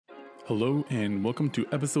Hello and welcome to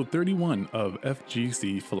episode 31 of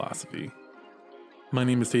FGC Philosophy. My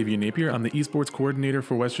name is Tavian Napier. I'm the esports coordinator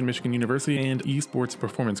for Western Michigan University and esports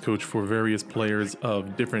performance coach for various players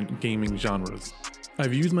of different gaming genres.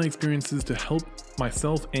 I've used my experiences to help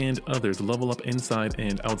myself and others level up inside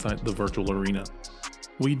and outside the virtual arena.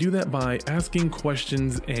 We do that by asking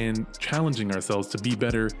questions and challenging ourselves to be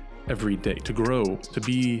better every day, to grow, to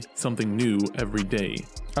be something new every day.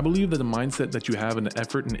 I believe that the mindset that you have and the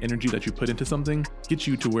effort and energy that you put into something gets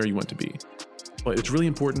you to where you want to be. But it's really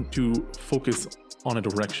important to focus on a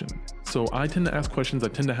direction. So I tend to ask questions, I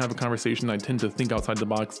tend to have a conversation, I tend to think outside the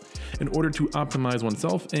box in order to optimize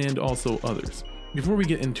oneself and also others. Before we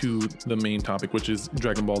get into the main topic, which is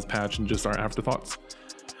Dragon Ball's patch and just our afterthoughts,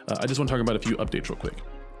 I just want to talk about a few updates real quick.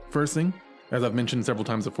 First thing, as I've mentioned several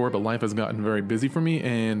times before, but life has gotten very busy for me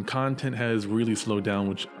and content has really slowed down,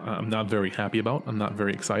 which I'm not very happy about. I'm not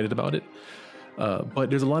very excited about it. But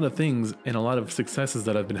there's a lot of things and a lot of successes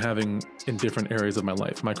that I've been having in different areas of my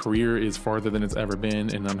life. My career is farther than it's ever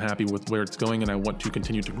been, and I'm happy with where it's going, and I want to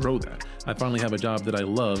continue to grow that. I finally have a job that I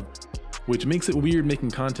love, which makes it weird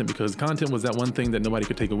making content because content was that one thing that nobody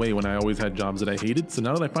could take away when I always had jobs that I hated. So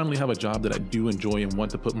now that I finally have a job that I do enjoy and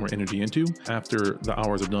want to put more energy into, after the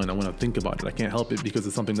hours are done, I want to think about it. I can't help it because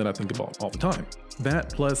it's something that I think about all the time.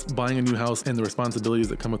 That plus buying a new house and the responsibilities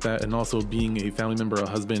that come with that, and also being a family member, a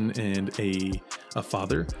husband, and a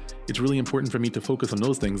father, it's really important for me to focus on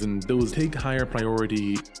those things, and those take higher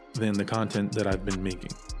priority than the content that I've been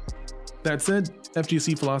making. That said,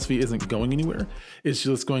 FGC Philosophy isn't going anywhere. It's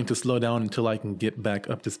just going to slow down until I can get back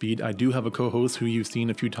up to speed. I do have a co-host who you've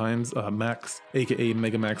seen a few times. Max, aka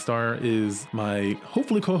Mega Max Star, is my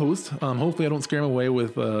hopefully co-host. Hopefully I don't scare him away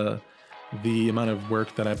with the amount of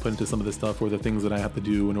work that I put into some of this stuff or the things that I have to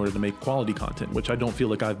do in order to make quality content, which I don't feel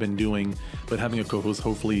like I've been doing. But having a co-host,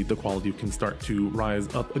 hopefully the quality can start to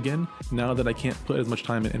rise up again now that I can't put as much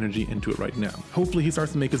time and energy into it right now. Hopefully he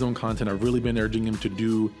starts to make his own content. I've really been urging him to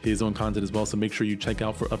do his own content as well, so make sure you check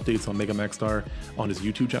out for updates on Mega Max Star on his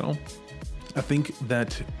YouTube channel. I think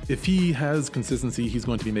that if he has consistency, he's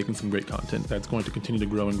going to be making some great content that's going to continue to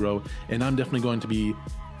grow and grow, and I'm definitely going to be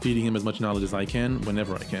feeding him as much knowledge as I can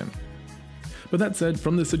whenever I can. But that said,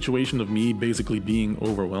 from the situation of me basically being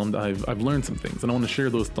overwhelmed, I've learned some things, and I want to share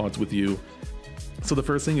those thoughts with you. So the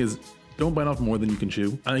first thing is, don't bite off more than you can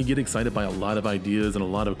chew. I get excited by a lot of ideas and a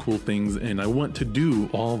lot of cool things, and I want to do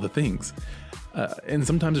all the things. And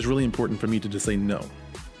sometimes it's really important for me to just say no.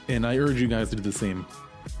 And I urge you guys to do the same.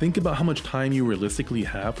 Think about how much time you realistically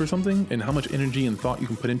have for something and how much energy and thought you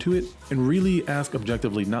can put into it, and really ask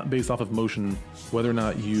objectively, not based off of emotion, whether or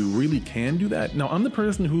not you really can do that. Now, I'm the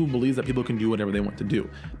person who believes that people can do whatever they want to do,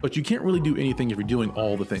 but you can't really do anything if you're doing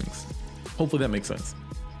all the things. Hopefully that makes sense.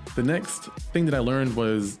 The next thing that I learned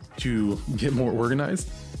was to get more organized.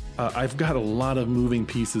 I've got a lot of moving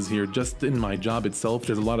pieces here just in my job itself.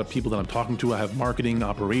 There's a lot of people that I'm talking to. I have marketing,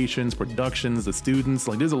 operations, productions, the students.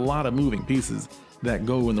 Like, there's a lot of moving pieces that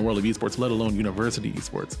go in the world of esports, let alone university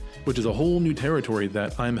esports, which is a whole new territory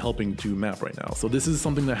that I'm helping to map right now. So this is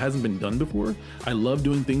something that hasn't been done before. I love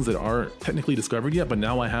doing things that aren't technically discovered yet, but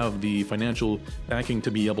now I have the financial backing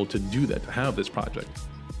to be able to do that, to have this project.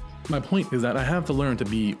 My point is that I have to learn to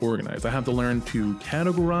be organized. I have to learn to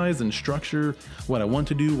categorize and structure what I want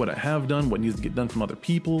to do, what I have done, what needs to get done from other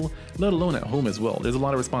people, let alone at home as well. There's a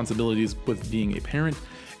lot of responsibilities with being a parent,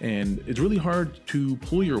 and it's really hard to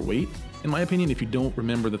pull your weight, in my opinion, if you don't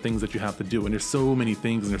remember the things that you have to do. And there's so many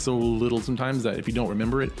things, and there's so little sometimes that if you don't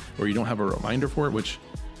remember it, or you don't have a reminder for it, which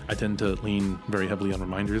I tend to lean very heavily on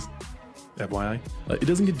reminders, FYI, it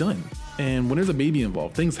doesn't get done. And when there's a baby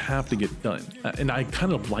involved, things have to get done. And I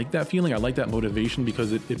kind of like that feeling. I like that motivation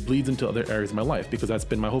because it bleeds into other areas of my life, because that's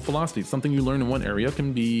been my whole philosophy. Something you learn in one area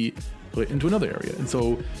can be put into another area. And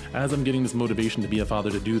so as I'm getting this motivation to be a father,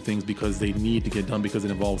 to do things because they need to get done, because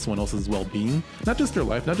it involves someone else's well-being, not just their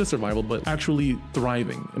life, not just survival, but actually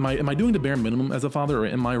thriving. Am I doing the bare minimum as a father, or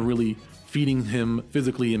am I really feeding him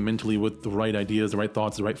physically and mentally with the right ideas, the right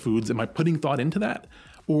thoughts, the right foods? Am I putting thought into that?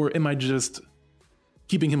 Or am I just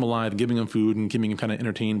keeping him alive, giving him food, and keeping him kind of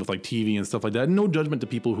entertained with like TV and stuff like that? No judgment to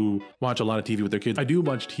people who watch a lot of TV with their kids. I do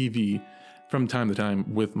watch TV from time to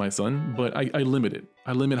time with my son, but I limit it.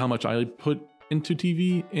 I limit how much I put into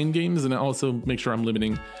TV and games, and I also make sure I'm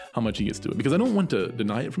limiting how much he gets to it, because I don't want to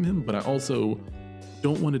deny it from him, but I also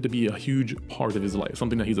don't want it to be a huge part of his life,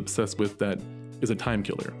 something that he's obsessed with that is a time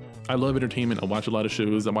killer. I love entertainment. I watch a lot of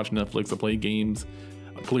shows. I watch Netflix. I play games,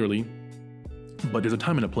 clearly. But there's a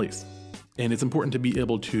time and a place. And it's important to be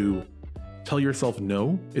able to tell yourself,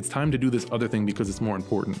 no, it's time to do this other thing because it's more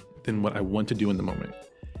important than what I want to do in the moment.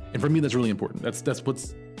 And for me, that's really important. That's what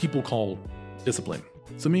people call discipline.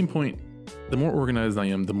 So main point, the more organized I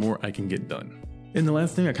am, the more I can get done. And the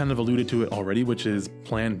last thing, I kind of alluded to it already, which is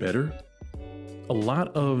plan better. A lot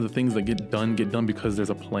of the things that get done because there's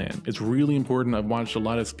a plan. It's really important. I've watched a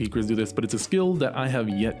lot of speakers do this, but it's a skill that I have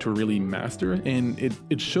yet to really master, and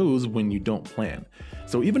it shows when you don't plan.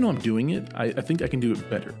 So even though I'm doing it, I think I can do it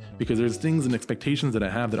better because there's things and expectations that I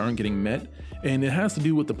have that aren't getting met, and it has to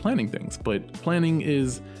do with the planning things. But planning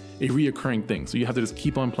is a reoccurring thing. So you have to just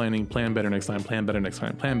keep on planning, plan better next time, plan better next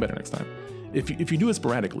time, plan better next time. If you do it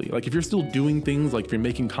sporadically, like if you're still doing things, like if you're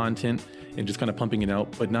making content and just kind of pumping it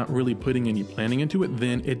out, but not really putting any planning into it,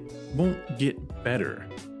 then it won't get better.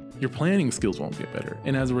 Your planning skills won't get better.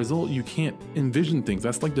 And as a result, you can't envision things.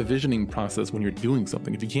 That's like the visioning process when you're doing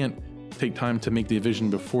something. If you can't take time to make the vision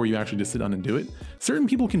before you actually just sit down and do it, certain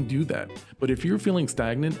people can do that. But if you're feeling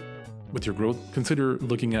stagnant with your growth, consider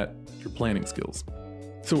looking at your planning skills.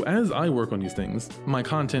 So as I work on these things, my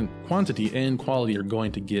content quantity and quality are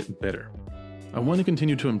going to get better. I want to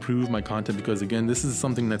continue to improve my content because, again, this is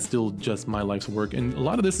something that's still just my life's work, and a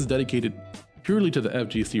lot of this is dedicated purely to the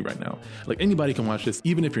FGC right now. Like, anybody can watch this,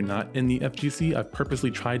 even if you're not in the FGC. I've purposely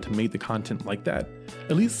tried to make the content like that,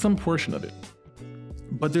 at least some portion of it.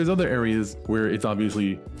 But there's other areas where it's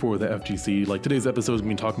obviously for the FGC, like today's episode is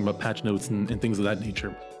going to be talking about patch notes and things of that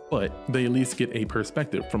nature, but they at least get a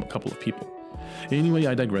perspective from a couple of people. Anyway,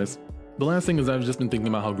 I digress. The last thing is I've just been thinking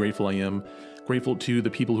about how grateful I am. Grateful to the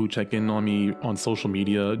people who check in on me on social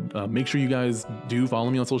media. Make sure you guys do follow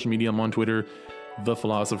me on social media. I'm on Twitter, The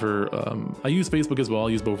Philosopher. I use Facebook as well. I'll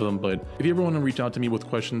use both of them. But if you ever want to reach out to me with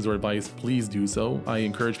questions or advice, please do so. I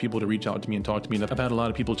encourage people to reach out to me and talk to me. And I've had a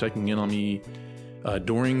lot of people checking in on me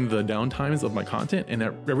during the downtimes of my content. And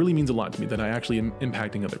that really means a lot to me, that I actually am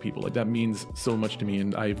impacting other people. Like, that means so much to me.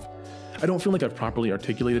 And I don't feel like I've properly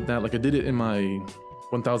articulated that. Like, I did it in my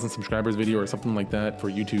 1,000 subscribers video or something like that for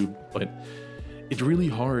YouTube, but it's really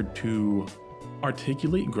hard to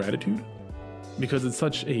articulate gratitude because it's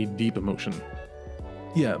such a deep emotion.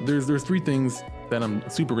 Yeah, there's three things that I'm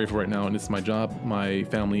super grateful right now, and it's my job, my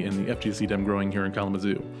family, and the FGC that I'm growing here in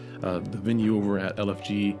Kalamazoo. The venue over at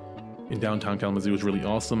LFG in downtown Kalamazoo is really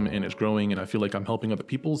awesome, and it's growing, and I feel like I'm helping other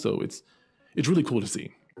people, so it's really cool to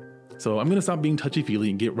see. So I'm going to stop being touchy-feely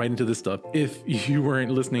and get right into this stuff. If you weren't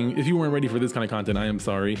listening, if you weren't ready for this kind of content, I am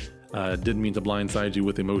sorry. Didn't mean to blindside you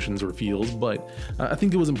with emotions or feels, but I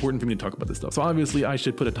think it was important for me to talk about this stuff. So obviously I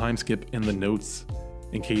should put a time skip in the notes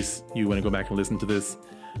in case you want to go back and listen to this.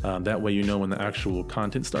 That way you know when the actual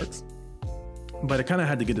content starts. But I kind of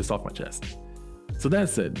had to get this off my chest. So that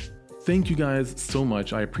said, thank you guys so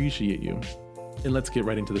much. I appreciate you. And let's get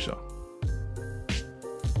right into the show.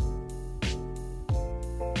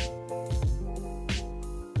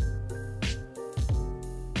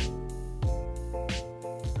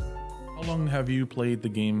 How long have you played the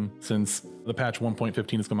game since the patch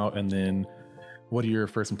 1.15 has come out, and then what are your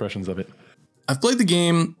first impressions of it? I've played the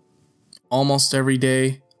game almost every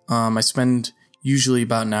day. I spend usually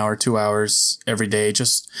about an hour, 2 hours every day,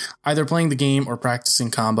 just either playing the game or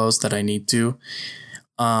practicing combos that I need to.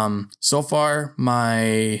 So far,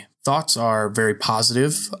 my thoughts are very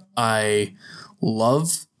positive. I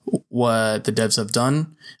love what the devs have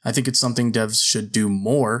done. I think it's something devs should do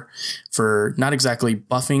more for not exactly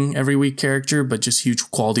buffing every weak character, but just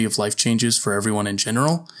huge quality of life changes for everyone in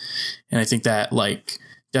general. And I think that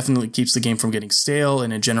definitely keeps the game from getting stale,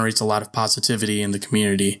 and it generates a lot of positivity in the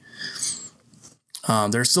community.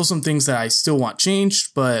 There are still some things that I still want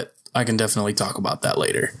changed, but I can definitely talk about that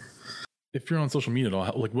later. If you're on social media at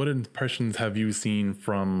all, what impressions have you seen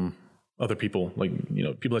from other people,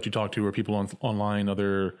 people that you talk to, or people online,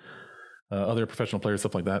 other professional players,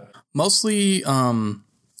 stuff like that? Mostly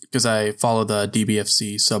because I follow the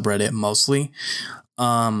DBFC subreddit mostly.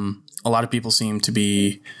 A lot of people seem to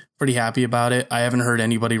be pretty happy about it. I haven't heard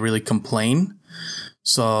anybody really complain,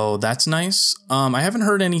 so that's nice. I haven't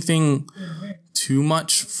heard anything too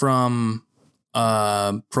much from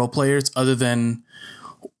pro players other than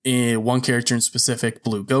one character in specific,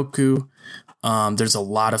 Blue Goku. There's a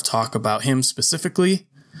lot of talk about him specifically,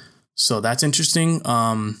 so that's interesting.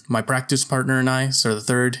 My practice partner and I, Sir the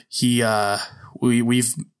Third,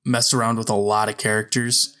 we've messed around with a lot of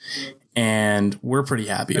characters, and we're pretty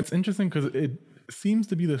happy. It's interesting because it seems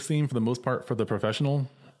to be the same for the most part for the professional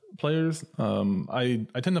players. I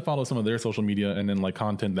tend to follow some of their social media, and then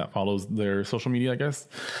content that follows their social media, I guess,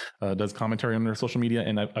 does commentary on their social media,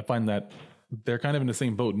 and I find that they're kind of in the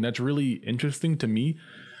same boat, and that's really interesting to me.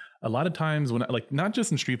 a lot of times when like not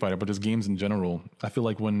just in Street Fighter but just games in general, I feel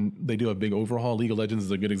like when they do a big overhaul, League of Legends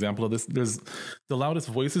is a good example of this. There's the loudest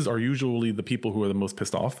voices are usually the people who are the most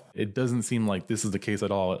pissed off. It doesn't seem like this is the case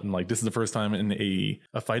at all, and like this is the first time in a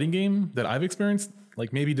fighting game that I've experienced.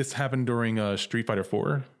 Like maybe this happened during Street Fighter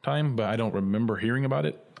 4 time, but I don't remember hearing about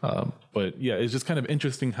it. But yeah, it's just kind of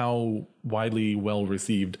interesting how widely well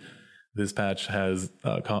received this patch has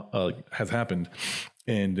happened.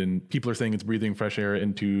 And people are saying it's breathing fresh air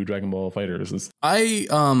into Dragon Ball FighterZ. I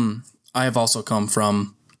have also come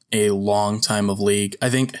from a long time of League. I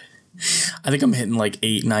think I'm hitting like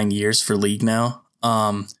 8-9 years for League now.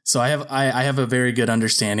 So I have a very good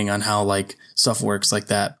understanding on how like stuff works like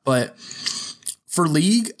that. But for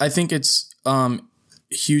League, I think it's a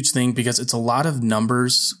huge thing because it's a lot of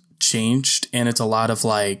numbers changed, and it's a lot of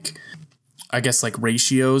like, I guess like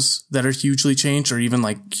ratios that are hugely changed, or even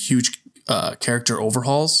like huge character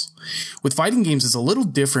overhauls. With fighting games, it's a little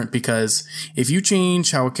different because if you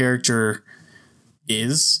change how a character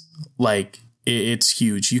is, like it's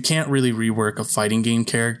huge. You can't really rework a fighting game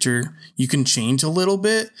character. You can change a little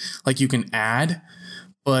bit, like you can add,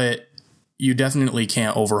 but you definitely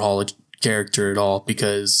can't overhaul a character at all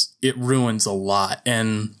because it ruins a lot.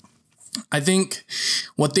 And I think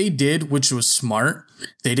what they did, which was smart,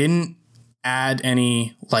 they didn't add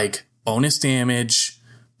any like bonus damage,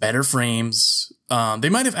 better frames. They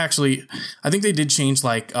might have actually, I think they did change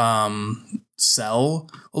like Cell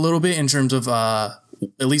a little bit in terms of at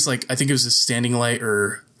least like I think it was a standing light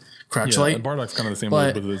or crouch light. Bardock's kind of the same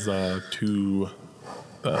way with his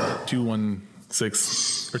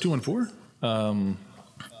 216 or 214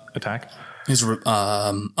 attack. His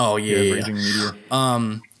Raging Meteor.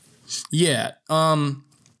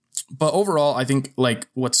 But overall, I think like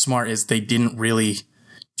what's smart is they didn't really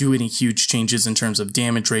do any huge changes in terms of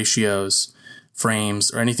damage ratios,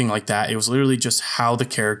 frames, or anything like that. It was literally just how the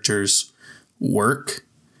characters work.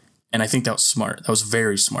 And I think that was smart. That was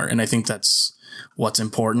very smart. And I think that's what's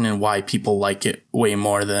important and why people like it way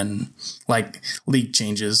more than like League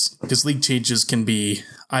changes. Because League changes can be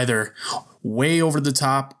either way over the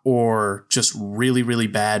top or just really, really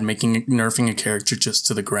bad, nerfing a character just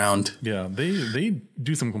to the ground. Yeah, they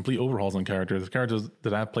do some complete overhauls on characters. Characters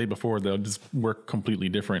that I've played before, they'll just work completely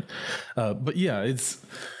different. But yeah,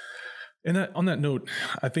 on that note,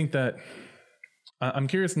 I think that I'm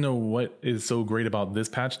curious to know what is so great about this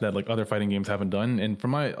patch that like other fighting games haven't done. And for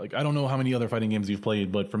I don't know how many other fighting games you've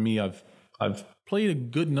played, but for me, I've played a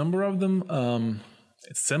good number of them.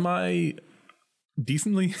 Semi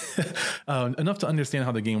decently enough to understand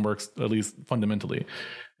how the game works, at least fundamentally.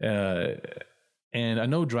 And I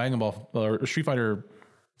know Dragon Ball or Street Fighter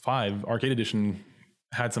 5 Arcade Edition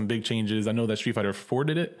had some big changes. I know that Street Fighter 4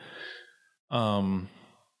 did it.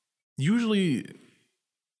 Usually,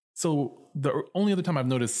 so the only other time I've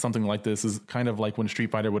noticed something like this is kind of like when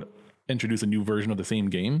Street Fighter would introduce a new version of the same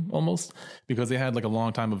game almost, because they had like a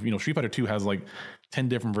long time of, Street Fighter 2 has like 10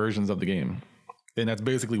 different versions of the game. And that's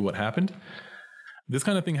basically what happened. This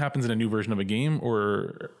kind of thing happens in a new version of a game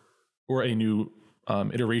or a new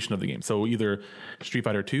iteration of the game. So either Street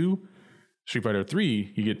Fighter 2, Street Fighter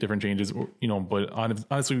 3, you get different changes, but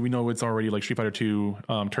honestly, we know it's already like Street Fighter 2,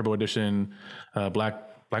 Turbo Edition,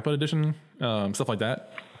 Black Belt Edition, stuff like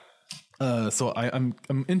that. So I'm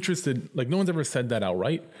interested, like no one's ever said that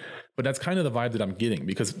outright, but that's kind of the vibe that I'm getting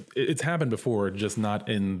because it's happened before, just not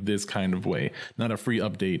in this kind of way, not a free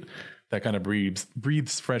update that kind of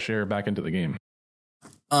breathes fresh air back into the game.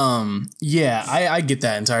 Yeah, I get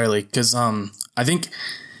that entirely because I think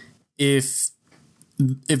if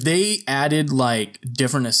they added like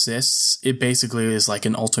different assists, it basically is like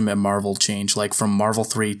an Ultimate Marvel change, like from Marvel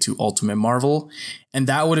 3 to Ultimate Marvel. And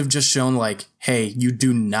that would have just shown like, hey, you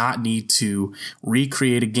do not need to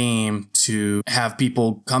recreate a game to have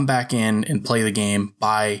people come back in and play the game,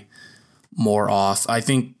 buy more off. I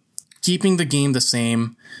think keeping the game the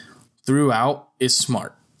same throughout is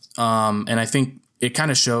smart. And I think it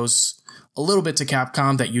kind of shows a little bit to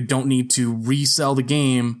Capcom that you don't need to resell the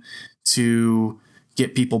game to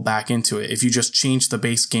get people back into it. If you just change the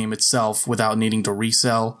base game itself without needing to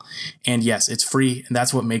resell, and yes, it's free, and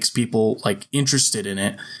that's what makes people like interested in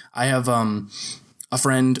it. I have a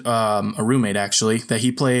friend, a roommate actually, that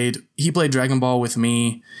he played Dragon Ball with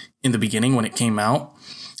me in the beginning when it came out,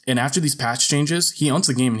 and after these patch changes, he owns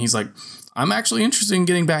the game and he's like, I'm actually interested in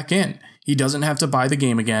getting back in. He doesn't have to buy the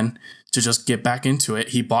game again to just get back into it.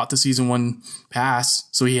 He bought the season 1 pass,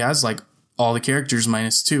 so he has like all the characters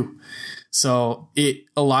 -2. So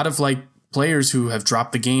a lot of like players who have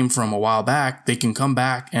dropped the game from a while back, they can come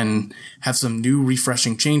back and have some new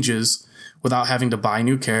refreshing changes without having to buy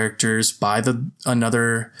new characters, buy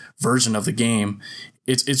another version of the game.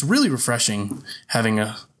 it's really refreshing having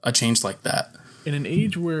a change like that. In an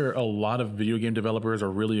age where a lot of video game developers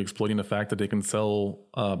are really exploiting the fact that they can sell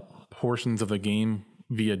portions of the game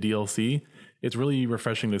via DLC, it's really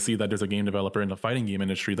refreshing to see that there's a game developer in the fighting game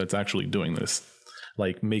industry that's actually doing this,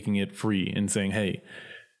 like making it free and saying, hey,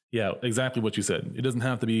 yeah, exactly what you said. It doesn't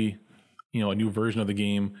have to be, a new version of the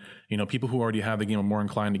game. People who already have the game are more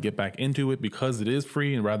inclined to get back into it because it is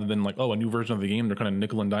free, and rather than like, oh, a new version of the game, they're kind of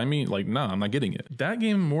nickel and dime me. Like, nah, I'm not getting it. That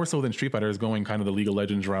game, more so than Street Fighter, is going kind of the League of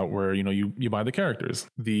Legends route where, you buy the characters.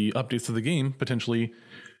 The updates to the game potentially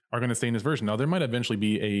are going to stay in this version. Now, there might eventually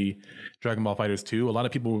be a Dragon Ball FighterZ 2. A lot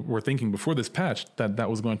of people were thinking before this patch that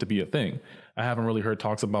was going to be a thing. I haven't really heard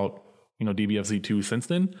talks about, DBFZ 2 since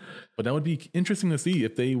then, but that would be interesting to see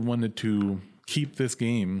if they wanted to keep this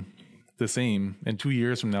game the same, and 2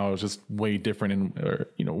 years from now it's just way different and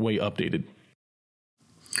way updated.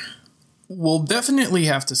 We'll definitely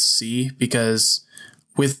have to see, because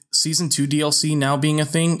with season 2 DLC now being a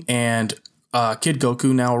thing and Kid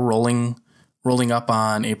Goku now rolling up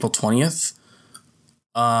on April 20th,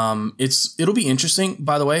 it'll be interesting.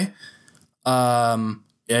 By the way,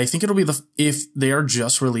 I think it'll be if they are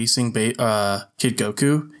just releasing Kid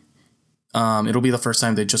Goku, it'll be the first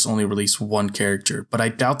time they just only release one character, but I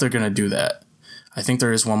doubt they're going to do that. I think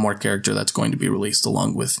there is one more character that's going to be released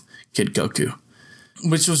along with Kid Goku,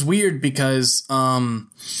 which was weird because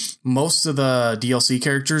most of the DLC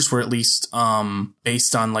characters were at least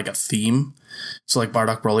based on like a theme. So like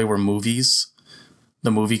Bardock Broly were movies,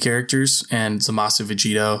 the movie characters, and Zamasu,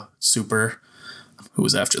 Vegito, Super, who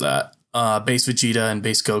was after that, Base Vegeta and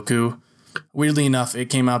Base Goku. Weirdly enough, it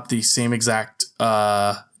came out the same exact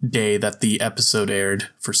day that the episode aired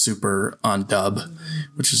for Super on dub,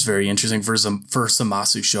 which is very interesting for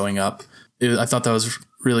Zamasu showing up. I thought that was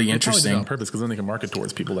really interesting. On purpose, because then they can market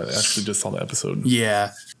towards people that actually just saw the episode.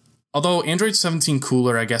 Yeah. Although Android 17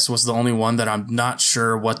 Cooler, I guess, was the only one that I'm not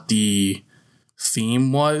sure what the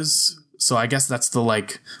theme was. So I guess that's the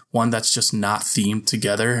one that's just not themed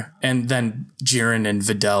together. And then Jiren and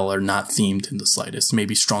Videl are not themed in the slightest.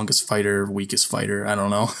 Maybe strongest fighter, weakest fighter. I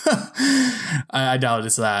don't know. I doubt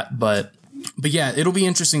it's that. But yeah, it'll be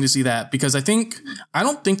interesting to see that, because I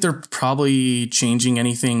don't think they're probably changing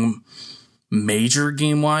anything major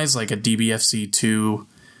game wise, like a DBFC 2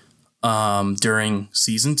 during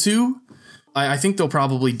season 2. I think they'll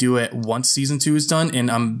probably do it once season 2 is done.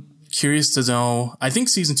 And I'm curious to know, I think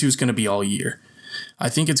season 2 is going to be all year. I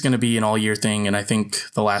think it's going to be an all year thing, and I think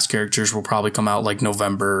the last characters will probably come out like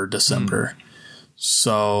November or December.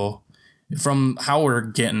 So from how we're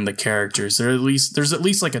getting the characters, there's at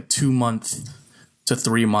least like a 2 month to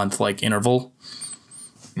 3 month interval.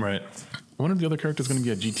 Right. I wonder if the other character is going to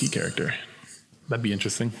be a GT character. That'd be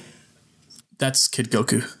interesting. That's Kid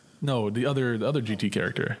Goku. No, the other GT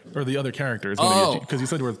character, or the other character is going to be, because you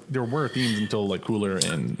said there were themes until Cooler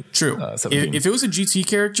and True. 17. If it was a GT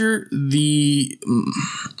character,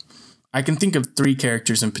 I can think of 3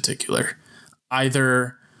 characters in particular.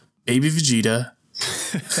 Either Baby Vegeta.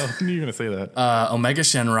 I knew you were going to say that. Omega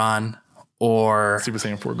Shenron, or Super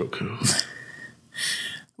Saiyan 4 Goku.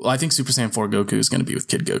 Well, I think Super Saiyan 4 Goku is going to be with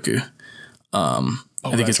Kid Goku. I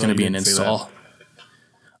think it's going to be an install.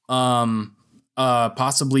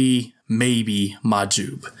 Possibly, maybe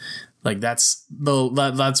Majub.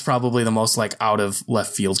 That's probably the most out of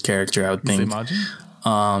left field character, I would think. You say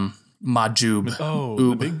Majin? Majub. Oh,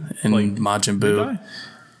 Oob, big, and Majin Buu.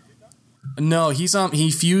 No, he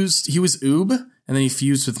was Oob, and then he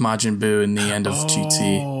fused with Majin Buu in the end of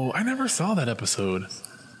GT. Oh, I never saw that episode.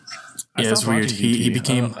 Yeah, it's weird. He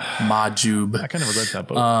became Majub. I kind of regret that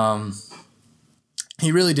book.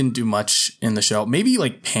 He really didn't do much in the show. Maybe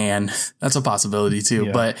Pan. That's a possibility too.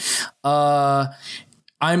 Yeah. But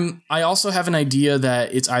I also have an idea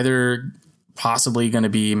that it's either possibly going to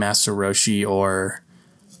be Master Roshi or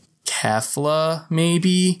Kefla,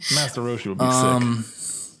 maybe. Master Roshi would be sick.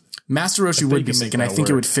 Master Roshi would be sick, and I think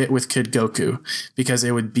it would fit with Kid Goku because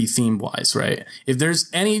it would be theme-wise, right? If there's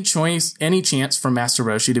any chance for Master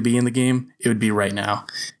Roshi to be in the game, it would be right now.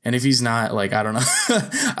 And if he's not, I don't know.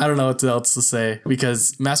 I don't know what else to say,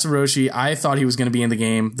 because Master Roshi, I thought he was going to be in the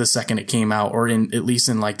game the second it came out, or at least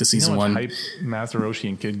in the season 1. Hype Master Roshi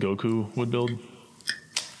and Kid Goku would build?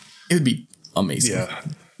 It would be amazing. Yeah.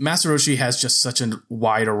 Master Roshi has just such a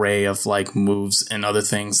wide array of moves and other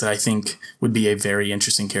things that I think would be a very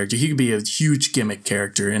interesting character. He could be a huge gimmick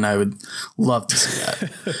character, and I would love to see that.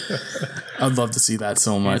 I'd love to see that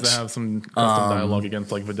so much. He needs to have some custom dialogue against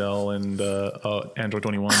Videl and Android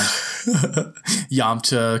 21.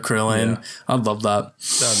 Yamcha, Krillin. Yeah. I'd love that.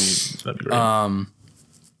 That'd be great.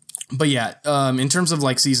 But yeah, in terms of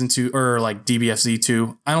like season 2 or like DBFZ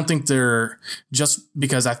 2, I don't think they're, just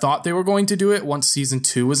because I thought they were going to do it once season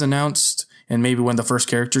 2 was announced and maybe when the first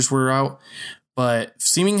characters were out. But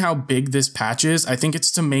seeing how big this patch is, I think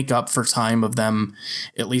it's to make up for time of them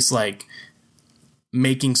at least like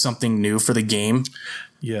making something new for the game.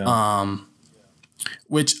 Yeah.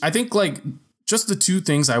 Which I think like just the two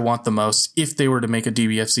things I want the most if they were to make a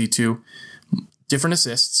DBFZ 2, different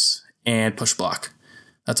assists and push block.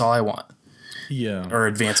 That's all I want. Yeah. Or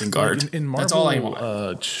advancing guard. In Marvel, that's all I want.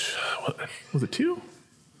 What, was it 2?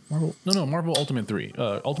 Marvel Ultimate 3.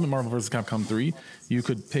 Ultimate Marvel vs. Capcom 3, you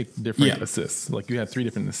could pick different assists. Like you had 3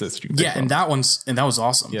 different assists you could pick from. That was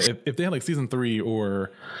awesome. Yeah, if they had like season 3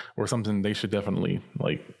 or something, they should definitely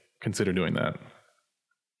like consider doing that.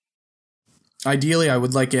 Ideally, I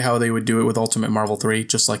would like it how they would do it with Ultimate Marvel 3,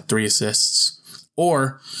 just like 3 assists.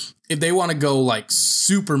 Or if they want to go like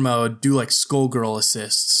super mode, do like Skullgirl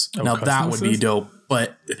assists. Now that would be dope.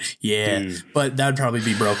 But yeah, dude. But that'd probably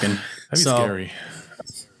be broken. That'd be scary.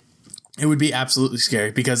 It would be absolutely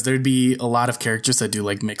scary because there'd be a lot of characters that do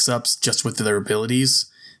like mix-ups just with their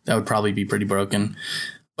abilities. That would probably be pretty broken.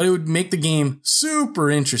 But it would make the game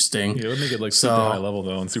super interesting. Yeah, it would make it like super high level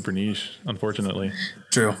though and super niche, unfortunately.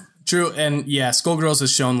 True. And yeah, Skullgirls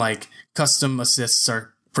has shown like custom assists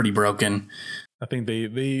are pretty broken. I think they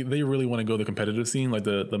really want to go the competitive scene, like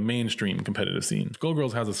the mainstream competitive scene.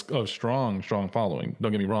 Skullgirls has a strong following.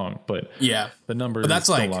 Don't get me wrong, but yeah, the numbers. But that's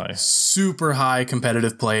like high. Super high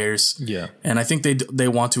competitive players. Yeah, and I think they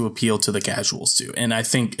want to appeal to the casuals too. And I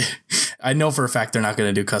think I know for a fact they're not going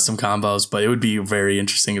to do custom combos, but it would be very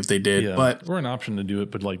interesting if they did. Yeah. But or an option to do it,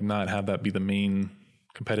 but like not have that be the main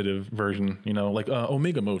competitive version, you know, like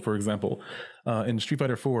Omega mode, for example. In Street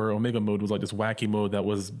Fighter 4, Omega mode was like this wacky mode that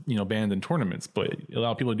was, you know, banned in tournaments, but it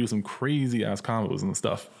allowed people to do some crazy ass combos and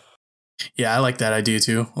stuff. Yeah, I like that idea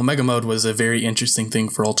too. Omega mode was a very interesting thing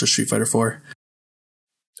for Ultra Street Fighter 4.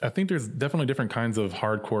 I think there's definitely different kinds of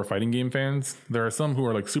hardcore fighting game fans. There are some who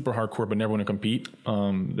are like super hardcore but never want to compete.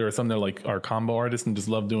 There are some that like are combo artists and just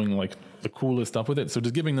love doing like the coolest stuff with it. So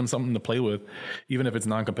just giving them something to play with, even if it's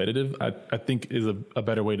non-competitive, I think is a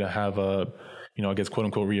better way to have a, you know, I guess quote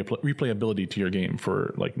unquote replayability to your game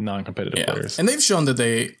for like non-competitive players. And they've shown that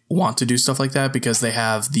they want to do stuff like that because they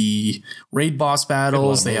have the raid boss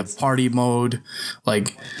battles, they have party mode.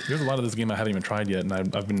 Like there's a lot of this game I haven't even tried yet, and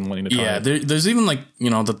I've been wanting to try. Yeah, there's even like, you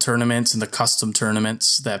know, the tournaments and the custom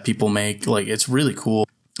tournaments that people make. Like it's really cool.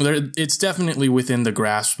 It's definitely within the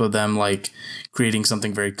grasp of them like creating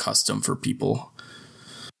something very custom for people.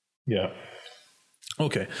 Yeah.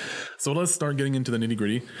 Okay, so let's start getting into the nitty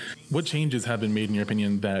gritty. What changes have been made, in your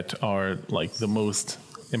opinion, that are like the most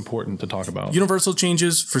important to talk about? Universal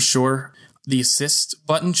changes for sure. The assist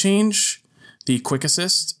button change, the quick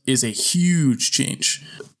assist, is a huge change.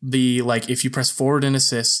 The like if you press forward and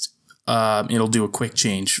assist, it'll do a quick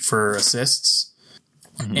change for assists.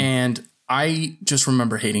 Mm-hmm. And I just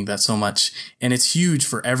remember hating that so much. And it's huge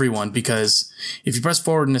for everyone because if you press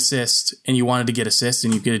forward and assist and you wanted to get assist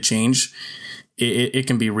and you get a change, it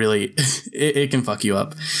can be really, it can fuck you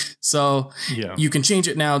up. So you can change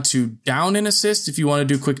it now to down and assist if you want to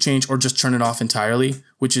do quick change, or just turn it off entirely,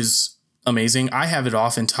 which is amazing. I have it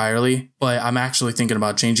off entirely, but I'm actually thinking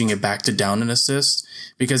about changing it back to down and assist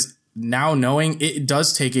because now knowing it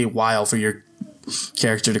does take a while for your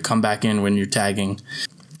character to come back in when you're tagging.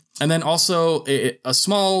 And then also a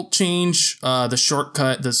small change, the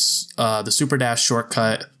shortcut, the super dash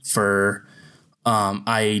shortcut for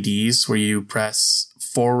IADs, where you press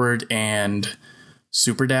forward and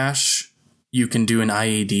super dash, you can do an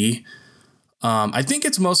IAD. I think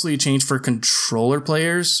it's mostly a change for controller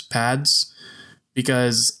players, pads,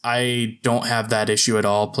 because I don't have that issue at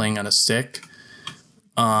all playing on a stick.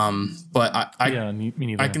 But me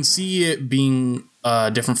neither. I can see it being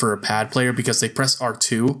different for a pad player because they press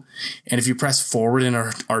R2, and if you press forward and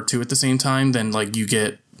R2 at the same time, then like you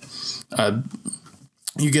get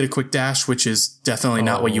a quick dash, which is definitely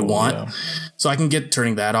not what you want. Yeah. So I can get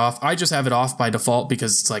turning that off. I just have it off by default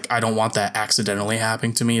because it's like I don't want that accidentally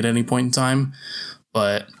happening to me at any point in time.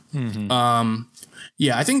 But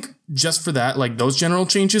yeah, I think just for that, like those general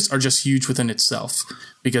changes are just huge within itself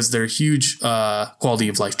because they're huge quality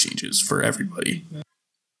of life changes for everybody.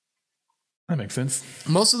 That makes sense.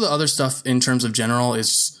 Most of the other stuff in terms of general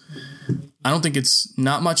is, I don't think it's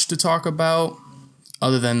not much to talk about.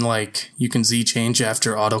 Other than like you can Z change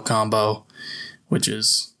after auto combo, which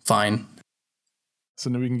is fine. So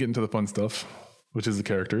now we can get into the fun stuff, which is the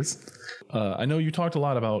characters. I know you talked a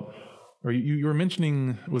lot about, or you were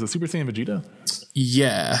mentioning, was it Super Saiyan Vegeta?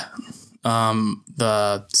 Yeah.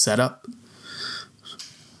 The setup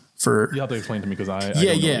For you have to explain to me because I yeah, don't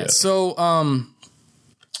know yeah. yet. So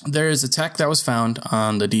there is a tech that was found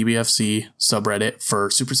on the DBFC subreddit for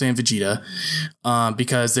Super Saiyan Vegeta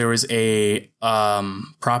because there was a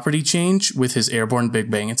property change with his airborne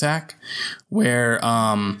Big Bang attack where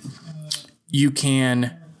you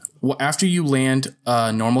can, after you land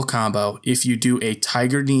a normal combo, if you do a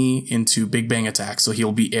Tiger Knee into Big Bang attack, so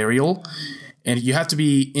he'll be aerial, and you have to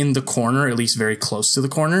be in the corner, at least very close to the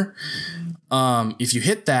corner. If you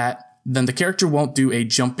hit that, then the character won't do a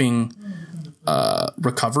jumping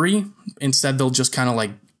recovery. Instead, they'll just kind of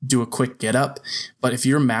like do a quick get up. But if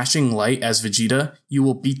you're mashing light as Vegeta, you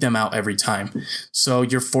will beat them out every time. So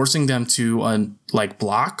you're forcing them to like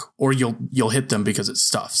block, or you'll hit them because it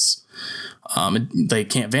stuffs. They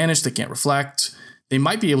can't vanish. They can't reflect. They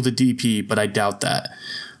might be able to DP, but I doubt that.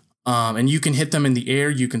 And you can hit them in the air.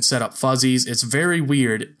 You can set up fuzzies. It's very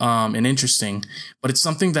weird and interesting, but it's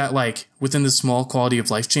something that, like, within the small quality of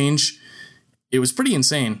life change, it was pretty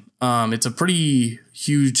insane. It's a pretty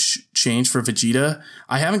huge change for Vegeta.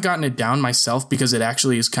 I haven't gotten it down myself because it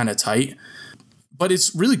actually is kind of tight, but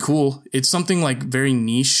it's really cool. It's something like very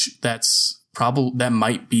niche that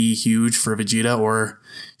might be huge for Vegeta, or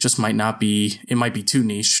just might not be. It might be too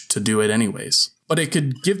niche to do it anyways. But it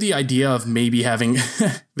could give the idea of maybe having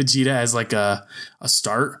Vegeta as like a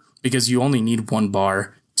start, because you only need one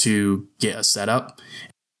bar to get a setup.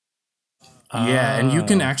 Yeah, and you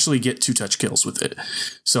can actually get 2-touch kills with it.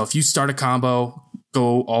 So if you start a combo,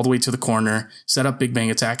 go all the way to the corner, set up Big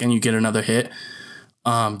Bang attack, and you get another hit,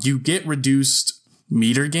 you get reduced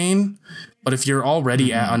meter gain. But if you're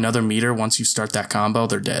already at another meter, once you start that combo,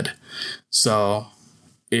 they're dead. So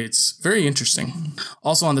it's very interesting.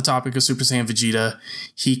 Also, on the topic of Super Saiyan Vegeta,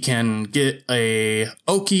 he can get a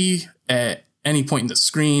Oki at any point in the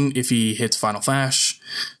screen if he hits Final Flash.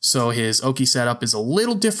 So his Oki setup is a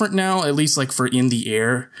little different now, at least like for in the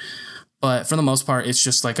air. But for the most part, it's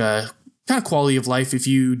just like a kind of quality of life. If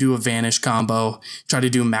you do a Vanish combo, try to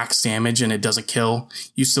do max damage and it doesn't kill,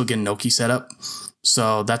 you still get an Oki setup.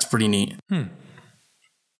 So that's pretty neat.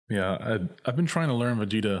 Yeah, I've been trying to learn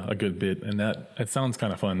Vegeta a good bit, and it sounds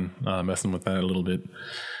kind of fun, messing with that a little bit.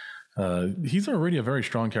 He's already a very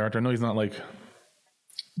strong character. I know he's not like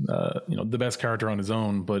the best character on his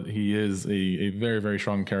own, but he is a very, very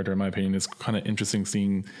strong character in my opinion. It's kind of interesting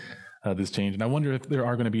seeing this change, and I wonder if there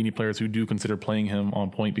are going to be any players who do consider playing him on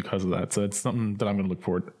point because of that. So it's something that I'm going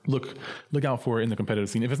to look out for in the competitive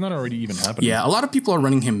scene if it's not already even happening. Yeah, a lot of people are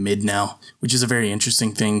running him mid now, which is a very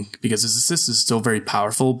interesting thing because his assist is still very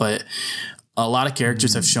powerful, but a lot of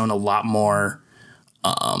characters have shown a lot more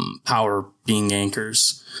power being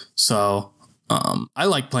anchors. So I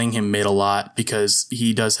like playing him mid a lot because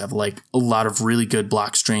he does have like a lot of really good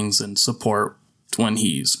block strings and support when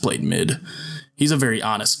he's played mid. He's a very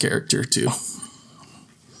honest character too.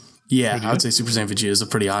 Yeah, Vegeta? I would say Super Saiyan Vegeta is a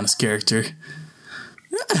pretty honest character.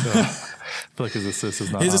 I feel like his assist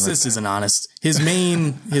is not his honest. assist isn't honest. His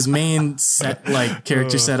main set like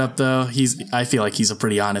character setup though, I feel like he's a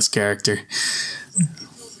pretty honest character.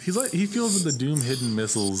 He feels like the Doom Hidden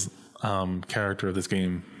Missiles character of this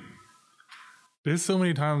game. There's so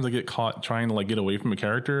many times I get caught trying to like get away from a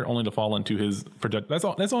character only to fall into his project.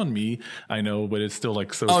 That's on me, I know, but it's still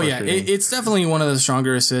like so. Oh yeah, it's definitely one of the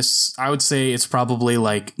stronger assists. I would say it's probably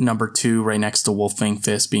like number 2, right next to Wolfang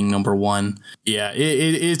Fist being number 1. Yeah,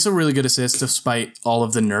 it's a really good assist despite all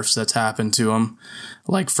of the nerfs that's happened to him,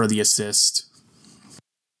 like for the assist.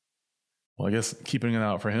 Well, I guess keeping it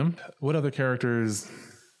out for him. What other characters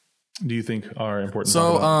do you think are important?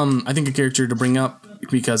 So I think a character to bring up,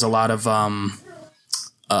 because a lot of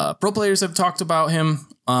pro players have talked about him.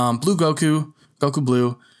 Blue Goku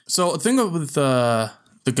Blue. So the thing with the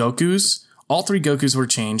Gokus, all 3 Gokus were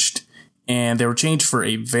changed, and they were changed for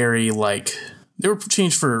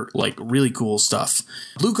really cool stuff.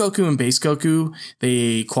 Blue Goku and Base Goku,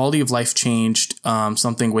 the quality of life changed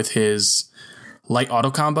something with his light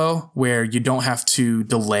auto combo, where you don't have to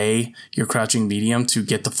delay your crouching medium to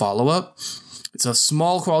get the follow-up. It's a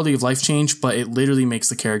small quality of life change, but it literally makes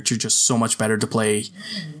the character just so much better to play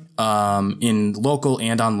in local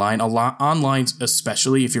and online. Online,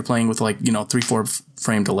 especially if you're playing with 3-4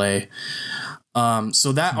 frame delay.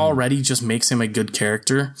 So that already just makes him a good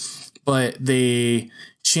character. But they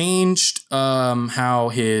changed how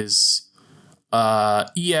his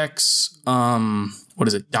EX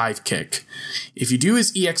dive kick. If you do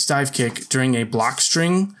his EX dive kick during a block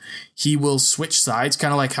string, he will switch sides,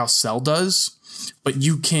 kind of like how Cell does. But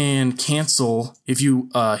you can cancel, if you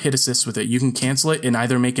hit assist with it, you can cancel it and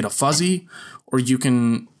either make it a fuzzy, or you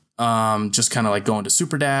can just kind of like go into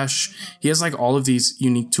super dash. He has like all of these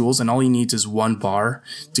unique tools, and all he needs is one bar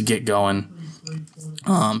to get going.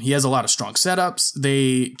 He has a lot of strong setups.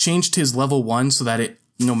 They changed his level 1 so that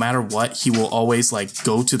no matter what, he will always like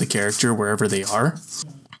go to the character wherever they are.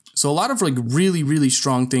 So a lot of like really, really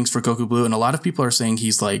strong things for Goku Blue. And a lot of people are saying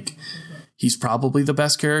he's probably the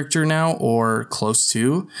best character now or close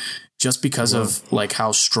to, just because of like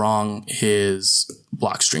how strong his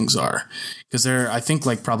block strings are. Because they're, I think,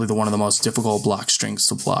 like probably one of the most difficult block strings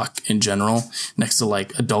to block in general, next to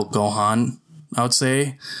like Adult Gohan, I would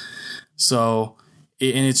say. So,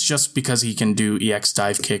 and it's just because he can do EX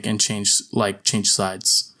dive kick and change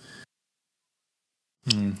sides.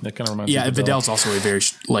 That kind of reminds me. Yeah, Videl's also a very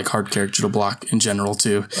like hard character to block in general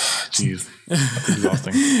too. Jeez, that's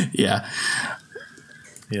exhausting. Yeah.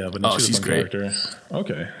 Yeah, but she's a fun great character.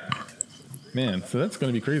 Okay, man, so that's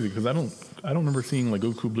going to be crazy because I don't remember seeing like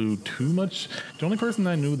Goku Blue too much. The only person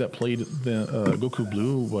I knew that played the Goku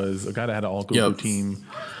Blue was a guy that had an all Goku team.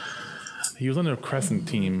 He was on the Crescent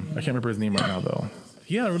team. I can't remember his name right now though.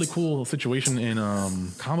 He had a really cool situation in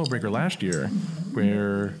Combo Breaker last year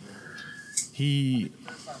where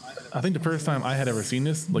I think the first time I had ever seen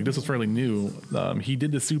this, like this was fairly new, he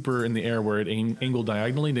did the super in the air where it angled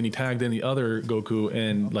diagonally, then he tagged in the other Goku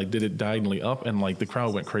and like did it diagonally up, and like the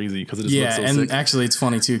crowd went crazy because it just looked so sick. And actually it's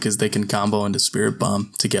funny too because they can combo into Spirit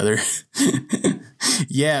Bomb together.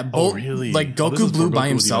 Yeah, both, really? Like Goku Blue by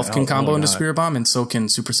himself can combo into Spirit Bomb, and so can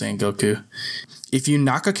Super Saiyan Goku. If you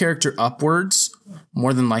knock a character upwards,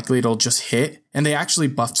 more than likely it'll just hit. And they actually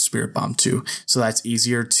buffed Spirit Bomb too, so that's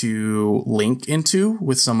easier to link into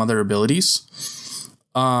with some other abilities.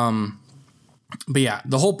 But yeah,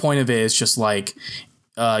 the whole point of it is just like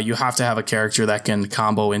you have to have a character that can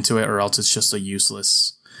combo into it, or else it's just a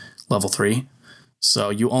useless level 3.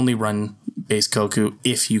 So you only run base Goku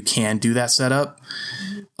if you can do that setup.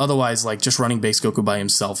 Otherwise, like just running base Goku by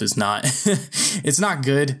himself is not, it's not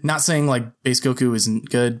good. Not saying like base Goku isn't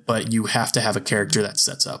good, but you have to have a character that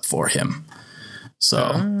sets up for him. So,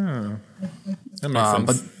 that makes sense.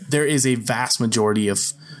 But there is a vast majority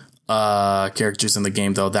of characters in the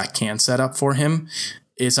game though that can set up for him.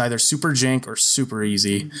 It's either super jank or super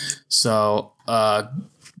easy. So,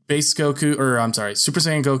 base Goku, Super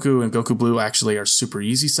Saiyan Goku and Goku Blue actually are super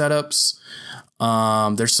easy setups.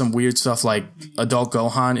 There's some weird stuff like Adult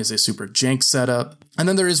Gohan is a super jank setup. And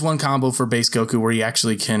then there is one combo for base Goku where he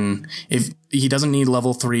actually can, if he doesn't need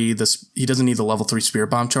level 3, he doesn't need the level 3 Spirit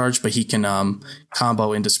Bomb charge, but he can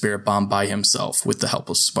combo into Spirit Bomb by himself with the help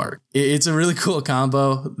of Spark. It's a really cool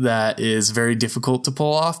combo that is very difficult to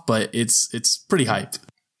pull off, but it's pretty hype.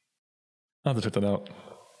 I'll have to check that out.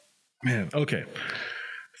 Man, okay.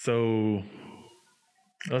 So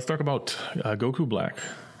let's talk about Goku Black,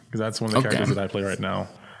 because that's one of the characters that I play right now.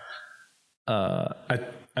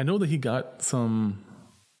 I know that he got some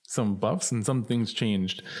buffs and some things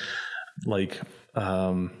changed. Like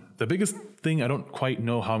the biggest thing I don't quite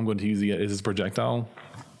know how I'm going to use it yet is his projectile,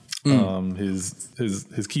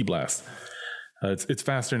 his Ki Blast. It's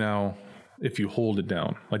faster now if you hold it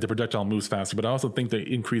down. Like the projectile moves faster, but I also think they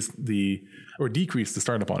decrease the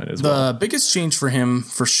startup on it as well. The biggest change for him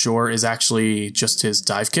for sure is actually just his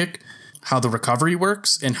dive kick, how the recovery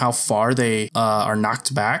works and how far they are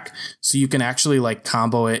knocked back. So you can actually like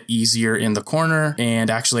combo it easier in the corner and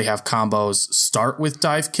actually have combos start with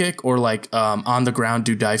dive kick, or like on the ground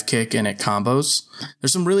do dive kick and it combos.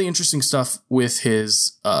 There's some really interesting stuff with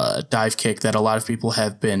his dive kick that a lot of people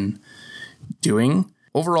have been doing.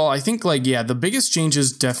 Overall, I think the biggest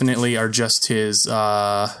changes definitely are just his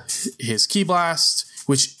Ki Blast,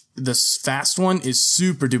 which this fast one is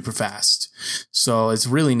super duper fast. So it's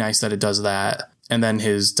really nice that it does that. And then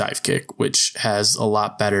his dive kick, which has a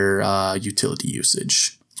lot better utility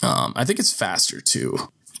usage. I think it's faster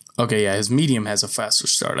too. Okay, yeah, his medium has a faster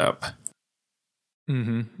startup.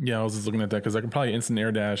 Mm-hmm. Yeah, I was just looking at that because I can probably instant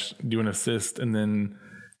air dash, do an assist, and then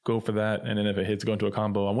go for that, and then if it hits, go into a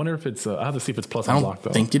combo. I wonder if it's I have to see if it's plus on block though.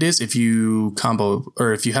 I think it is if you combo,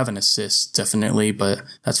 or if you have an assist, definitely, but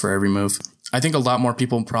that's for every move. I think a lot more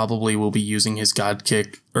people probably will be using his God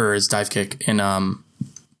Kick or his dive kick in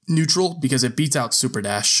neutral because it beats out Super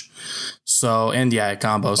Dash. So, and yeah, it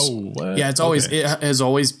combos. Oh, what? Yeah, it has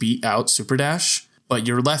always beat out Super Dash, but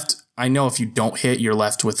you're left, I know if you don't hit, you're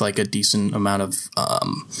left with like a decent amount of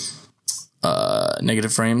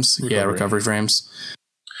negative frames. Recovery frames.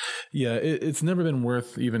 Yeah, it's never been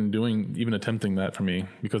worth even attempting that for me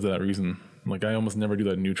because of that reason. Like I almost never do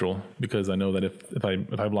that in neutral because I know that if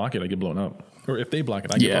I block it, I get blown up. Or if they block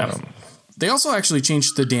it, I get blown up. They also actually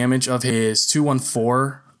changed the damage of his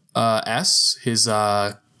 214 his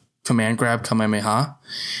command grab Kamehameha.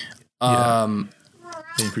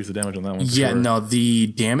 They increased the damage on that one. Yeah, no, the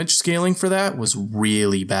damage scaling for that was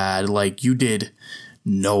really bad. Like you did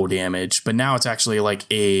no damage. But now it's actually like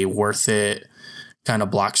a worth it kind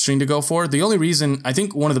of block string to go for. The only reason, I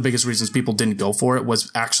think one of the biggest reasons people didn't go for it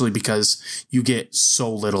was actually because you get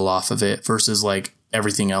so little off of it versus like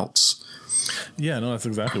everything else. Yeah, no, that's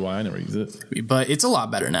exactly why I never use it. But it's a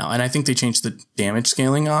lot better now. And I think they changed the damage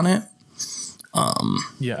scaling on it.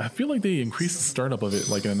 Yeah, I feel like they increased the startup of it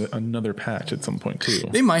like in another patch at some point too.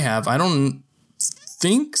 They might have. I don't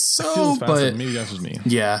think so, It feels faster. but Maybe that's just me.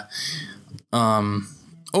 yeah.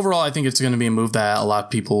 Overall, I think it's going to be a move that a lot of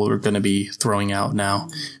people are going to be throwing out now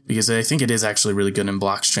because I think it is actually really good in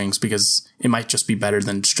block strings because it might just be better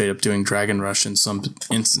than straight up doing Dragon Rush in some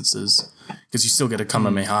instances because you still get a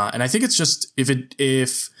Kamehameha. And I think it's just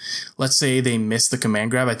if let's say they miss the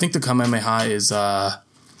command grab, I think the Kamehameha is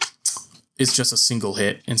just a single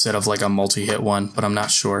hit instead of like a multi-hit one, but I'm not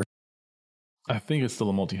sure. I think it's still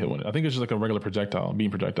a multi-hit one. I think it's just like a regular beam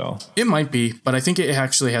projectile. It might be, but I think it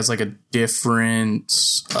actually has like a different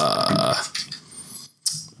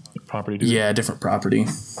property. Different property.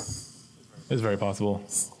 It's very possible.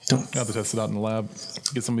 I'll have to test it out in the lab,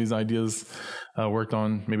 get some of these ideas worked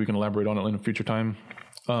on. Maybe we can elaborate on it in a future time.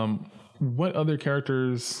 What other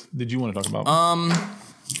characters did you want to talk about?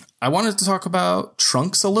 I wanted to talk about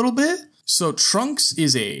Trunks a little bit. So Trunks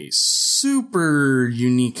is a super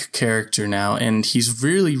unique character now, and he's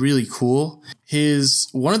really, really cool.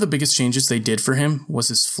 One of the biggest changes they did for him was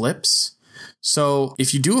his flips. So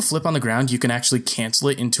if you do a flip on the ground, you can actually cancel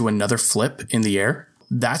it into another flip in the air.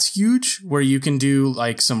 That's huge, where you can do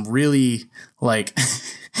like some really like,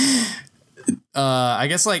 I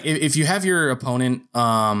guess like if you have your opponent,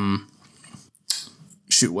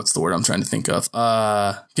 what's the word I'm trying to think of?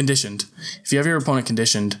 Conditioned. If you have your opponent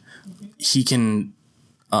conditioned, he can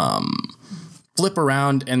flip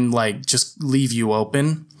around and like just leave you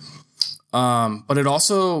open. But it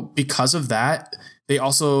also, because of that, they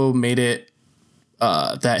also made it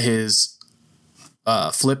that his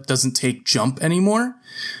flip doesn't take jump anymore.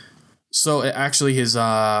 So it actually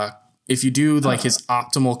if you do like his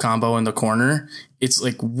optimal combo in the corner, it's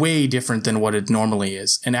like way different than what it normally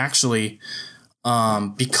is. And actually,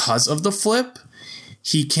 because of the flip,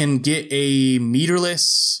 he can get a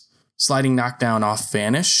meterless sliding knockdown off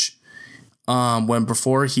Vanish, when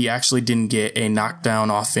before he actually didn't get a knockdown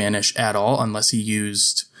off Vanish at all unless he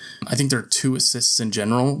used, I think there are 2 assists in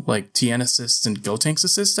general, like TN assist and Gotenks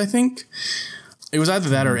assist, I think. It was either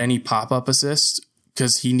that or any pop-up assist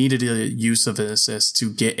because he needed a use of an assist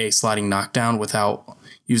to get a sliding knockdown without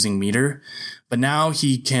using meter. But now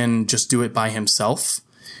he can just do it by himself.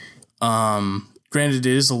 Granted, it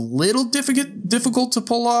is a little difficult to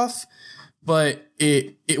pull off, but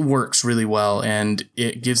it works really well and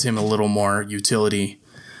it gives him a little more utility.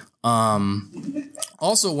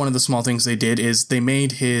 Also, one of the small things they did is they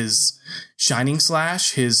made his Shining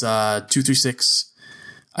Slash, his 236.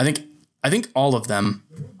 I think all of them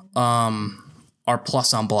are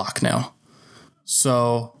plus on block now.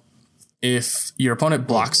 So if your opponent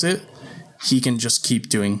blocks it, he can just keep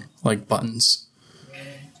doing like buttons.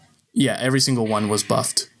 Yeah, every single one was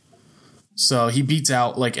buffed. So he beats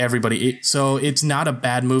out like everybody. So it's not a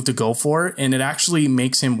bad move to go for. And it actually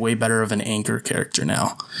makes him way better of an anchor character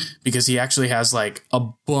now because he actually has like a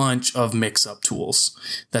bunch of mix-up tools.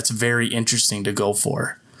 That's very interesting to go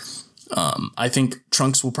for. I think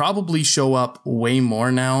Trunks will probably show up way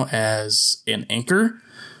more now as an anchor.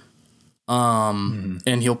 And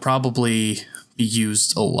he'll probably be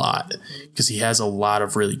used a lot because he has a lot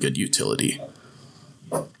of really good utility.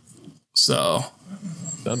 So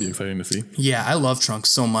that'd be exciting to see. Yeah, I love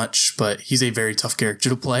Trunks so much, but he's a very tough character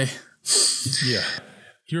to play. Yeah.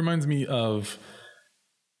 He reminds me of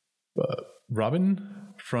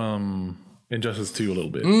Robin from Injustice 2 a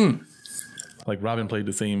little bit. Like Robin played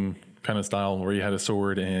the same kind of style where he had a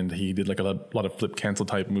sword and he did like a lot of flip cancel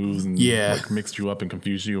type moves and like mixed you up and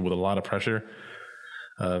confused you with a lot of pressure.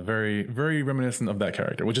 Very, very reminiscent of that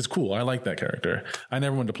character, which is cool. I like that character. I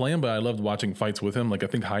never wanted to play him, but I loved watching fights with him. Like I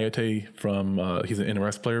think Hayate from he's an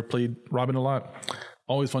NRS player, played Robin a lot.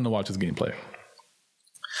 Always fun to watch his gameplay.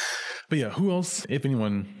 But yeah, who else, if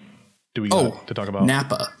anyone, do we got to talk about?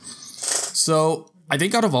 Nappa. So I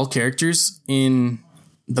think out of all characters in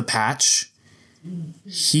the patch,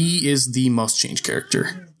 he is the most changed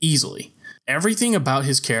character easily. Everything about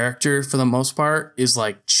his character, for the most part, is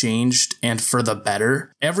like changed and for the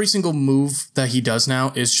better. Every single move that he does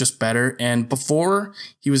now is just better. And before,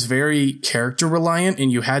 he was very character reliant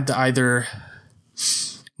and you had to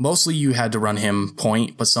mostly you had to run him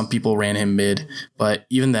point, but some people ran him mid. But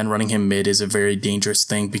even then, running him mid is a very dangerous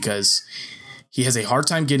thing because he has a hard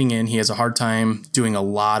time getting in. He has a hard time doing a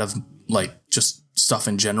lot of like just stuff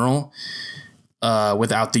in general.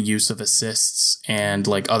 without the use of assists and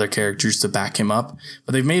like other characters to back him up.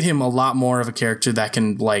 But they've made him a lot more of a character that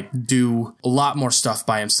can like do a lot more stuff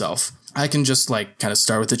by himself. I can just like kind of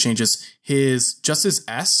start with the changes. His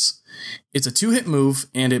S, it's a 2-hit move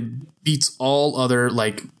and it beats all other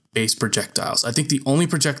like base projectiles. I think the only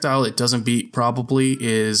projectile it doesn't beat probably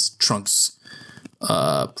is Trunks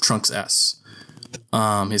S,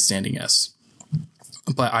 his standing S.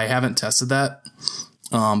 But I haven't tested that.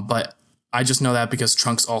 But I just know that because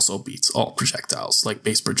Trunks also beats all projectiles, like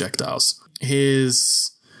base projectiles.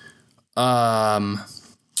 His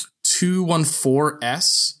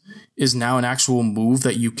 214S is now an actual move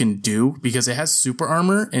that you can do because it has super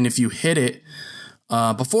armor. And if you hit it,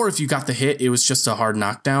 before if you got the hit, it was just a hard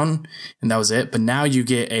knockdown and that was it. But now you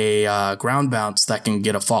get a ground bounce that can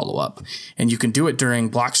get a follow-up. And you can do it during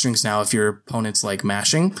block strings now if your opponent's like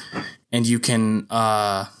mashing. And you can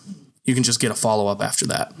just get a follow-up after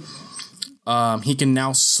that. He can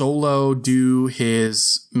now solo do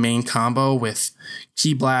his main combo with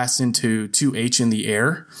Ki Blast into 2H in the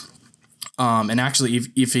air. And actually,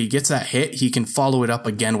 if he gets that hit, he can follow it up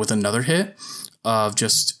again with another hit of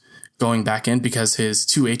just going back in because his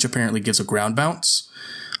 2H apparently gives a ground bounce.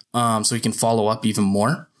 So he can follow up even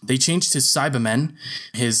more. They changed his Cybermen.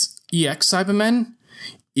 His EX Cybermen,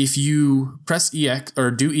 if you press EX or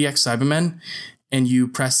do EX Cybermen and you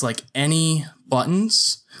press like any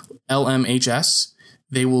buttons, LMHS,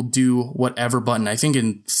 they will do whatever button. I think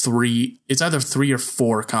it's either 3 or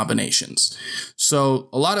 4 combinations. So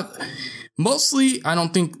mostly I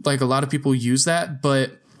don't think like a lot of people use that,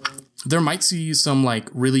 but there might see some like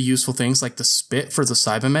really useful things like the spit for the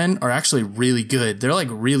Cybermen are actually really good. They're like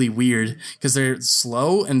really weird because they're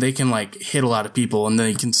slow and they can like hit a lot of people and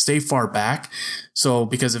they can stay far back. So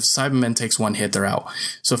because if Cybermen takes one hit, they're out.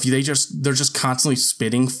 So if they're just constantly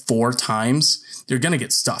spitting 4 times, they're going to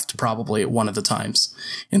get stuffed probably at one of the times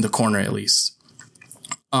in the corner at least.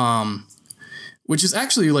 Which is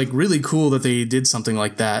actually like really cool that they did something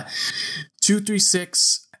like that.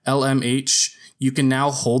 236 LMH. You can now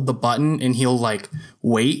hold the button and he'll like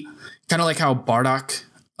wait, kind of like how Bardock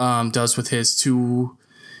does with his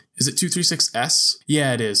is it 236S?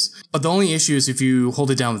 Yeah, it is. But the only issue is if you hold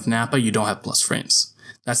it down with Nappa, you don't have plus frames.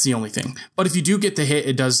 That's the only thing. But if you do get the hit,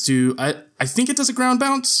 it does do, I think it does a ground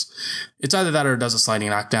bounce. It's either that or it does a sliding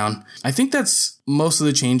knockdown. I think that's most of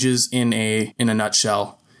the changes in a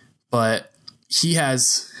nutshell. But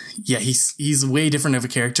he's way different of a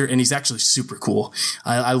character and he's actually super cool.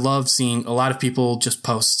 I love seeing a lot of people just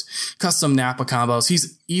post custom Nappa combos.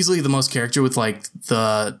 He's easily the most character with like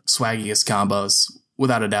the swaggiest combos,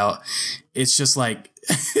 without a doubt. It's just like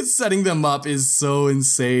setting them up is so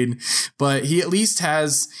insane, but he at least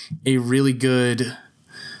has a really good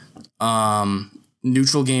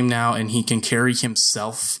neutral game now and he can carry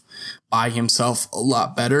himself by himself a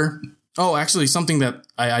lot better. Oh, actually something that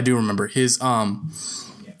I do remember, his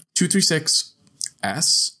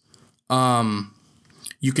 236S,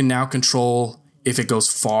 you can now control if it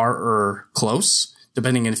goes far or close,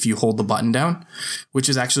 depending on if you hold the button down, which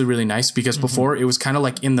is actually really nice because before it was kind of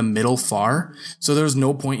like in the middle far. So there was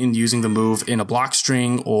no point in using the move in a block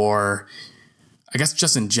string or I guess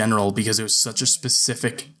just in general because it was such a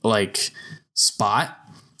specific like spot.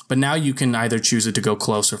 But now you can either choose it to go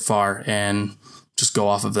close or far and just go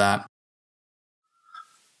off of that.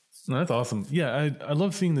 No, that's awesome. Yeah, I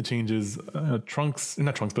love seeing the changes.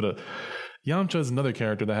 Yamcha is another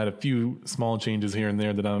character that had a few small changes here and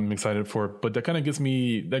there that I'm excited for. But that kind of got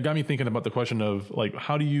me thinking about the question of like,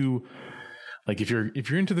 how do you, like, if you're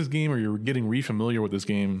into this game or you're getting re-familiar with this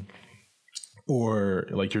game, or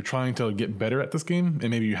like you're trying to get better at this game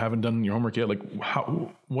and maybe you haven't done your homework yet, like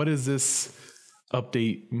what does this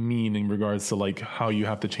update mean in regards to like how you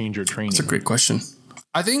have to change your training? That's a great question.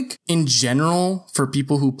 I think in general, for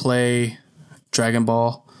people who play Dragon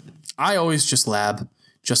Ball, I always just lab,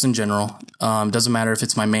 just in general. Doesn't matter if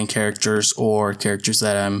it's my main characters or characters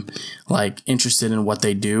that I'm like interested in what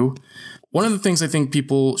they do. One of the things I think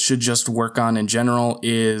people should just work on in general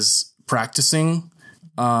is practicing.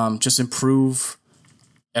 Just improve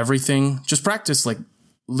everything. Just practice like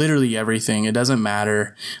literally everything. It doesn't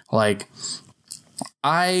matter. Like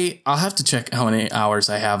I'll have to check how many hours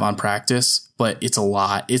I have on practice, but it's a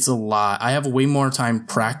lot. It's a lot. I have way more time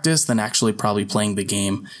practice than actually probably playing the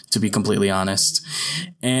game, to be completely honest.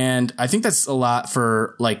 And I think that's a lot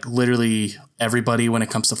for like literally everybody when it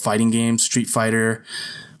comes to fighting games, Street Fighter,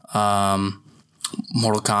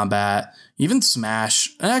 Mortal Kombat, even Smash.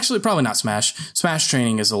 Actually, probably not Smash. Smash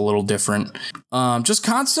training is a little different. Just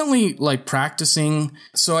constantly like practicing.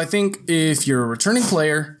 So I think if you're a returning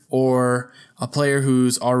player or a player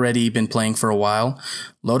who's already been playing for a while,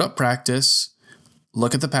 load up practice,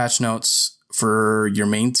 look at the patch notes for your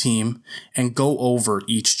main team and go over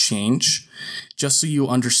each change just so you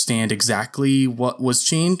understand exactly what was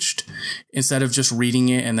changed instead of just reading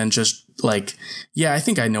it and then just like, yeah, I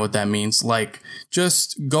think I know what that means. Like,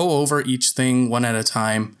 just go over each thing one at a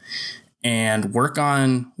time and work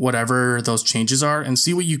on whatever those changes are and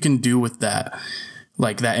see what you can do with that,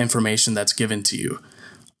 like that information that's given to you.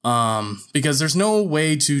 Because there's no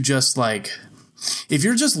way to just like, if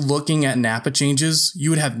you're just looking at Nappa changes, you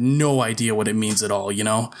would have no idea what it means at all, you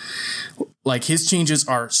know? Like, his changes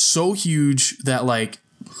are so huge that, like,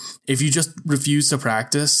 if you just refuse to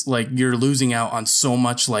practice, like, you're losing out on so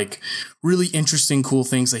much, like, really interesting, cool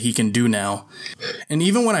things that he can do now. And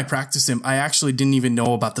even when I practiced him, I actually didn't even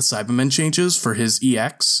know about the Cybermen changes for his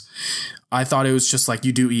EX. I thought it was just, like,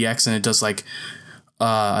 you do EX and it does, like,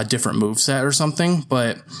 a different moveset or something,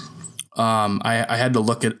 but I had to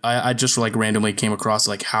look at, I just like randomly came across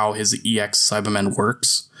like how his EX Cybermen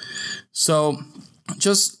works. So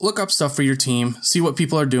just look up stuff for your team, see what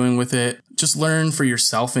people are doing with it, just learn for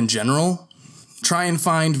yourself in general. Try and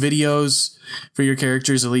find videos for your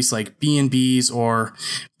characters, at least like B&Bs, or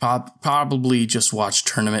probably just watch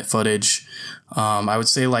tournament footage. I would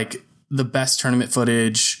say like the best tournament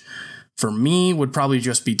footage for me would probably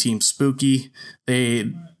just be Team Spooky.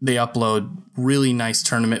 They upload really nice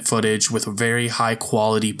tournament footage with very high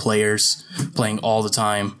quality players playing all the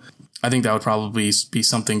time. I think that would probably be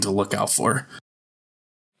something to look out for.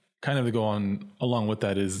 Kind of to go on along with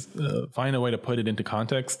that is find a way to put it into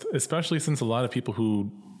context, especially since a lot of people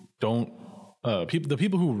who don't, the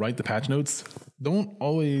people who write the patch notes don't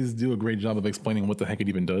always do a great job of explaining what the heck it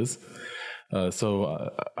even does.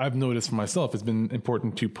 So I've noticed for myself, it's been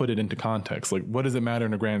important to put it into context. Like, what does it matter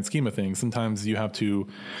in a grand scheme of things? Sometimes you have to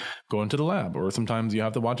go into the lab, or sometimes you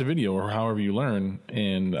have to watch a video, or however you learn.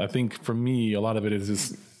 And I think for me, a lot of it is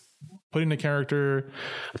just putting the character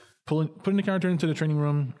into the training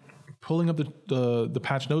room, pulling up the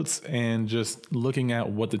patch notes, and just looking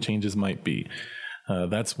at what the changes might be.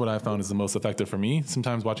 That's what I found is the most effective for me.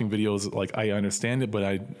 Sometimes watching videos, like, I understand it, but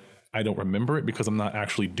I don't remember it because I'm not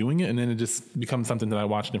actually doing it, and then it just becomes something that I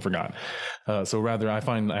watched and forgot. So rather, I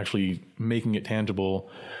find actually making it tangible,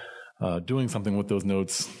 doing something with those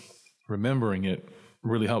notes, remembering it,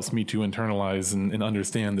 really helps me to internalize and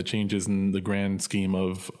understand the changes in the grand scheme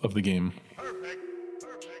of the game.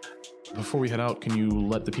 Before we head out, can you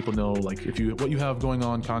let the people know, like, what you have going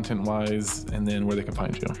on content-wise, and then where they can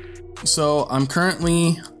find you? So I'm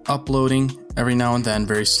currently uploading every now and then,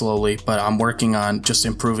 very slowly, but I'm working on just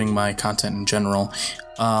improving my content in general.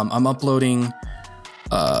 I'm uploading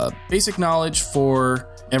basic knowledge for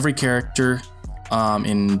every character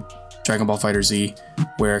in Dragon Ball FighterZ,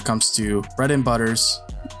 where it comes to bread and butters,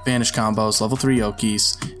 vanish combos, level 3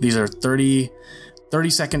 Yokis. These are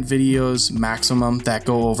 30-second videos maximum that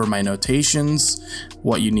go over my notations,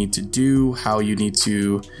 what you need to do, how you need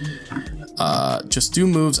to just do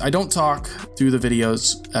moves. I don't talk through the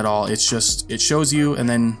videos at all. It's just, it shows you and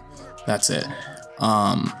then that's it.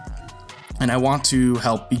 And I want to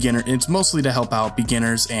help it's mostly to help out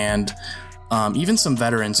beginners and even some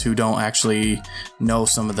veterans who don't actually know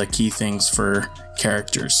some of the key things for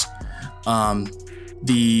characters.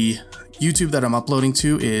 The YouTube that I'm uploading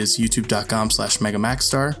to is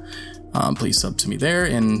youtube.com/MegaMaxStar. Please sub to me there,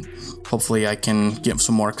 and hopefully I can get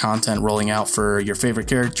some more content rolling out for your favorite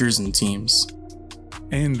characters and teams.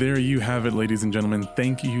 And there you have it, ladies and gentlemen.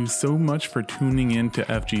 Thank you so much for tuning in to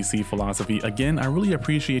FGC Philosophy. Again, I really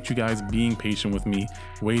appreciate you guys being patient with me,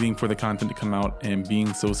 waiting for the content to come out, and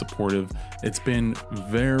being so supportive. It's been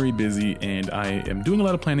very busy, and I am doing a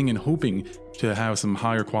lot of planning and hoping to have some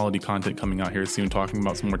higher quality content coming out here soon, talking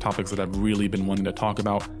about some more topics that I've really been wanting to talk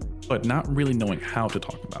about, but not really knowing how to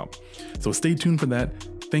talk about. So stay tuned for that.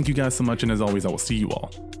 Thank you guys so much, and as always, I will see you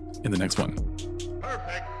all in the next one.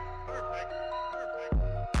 Perfect.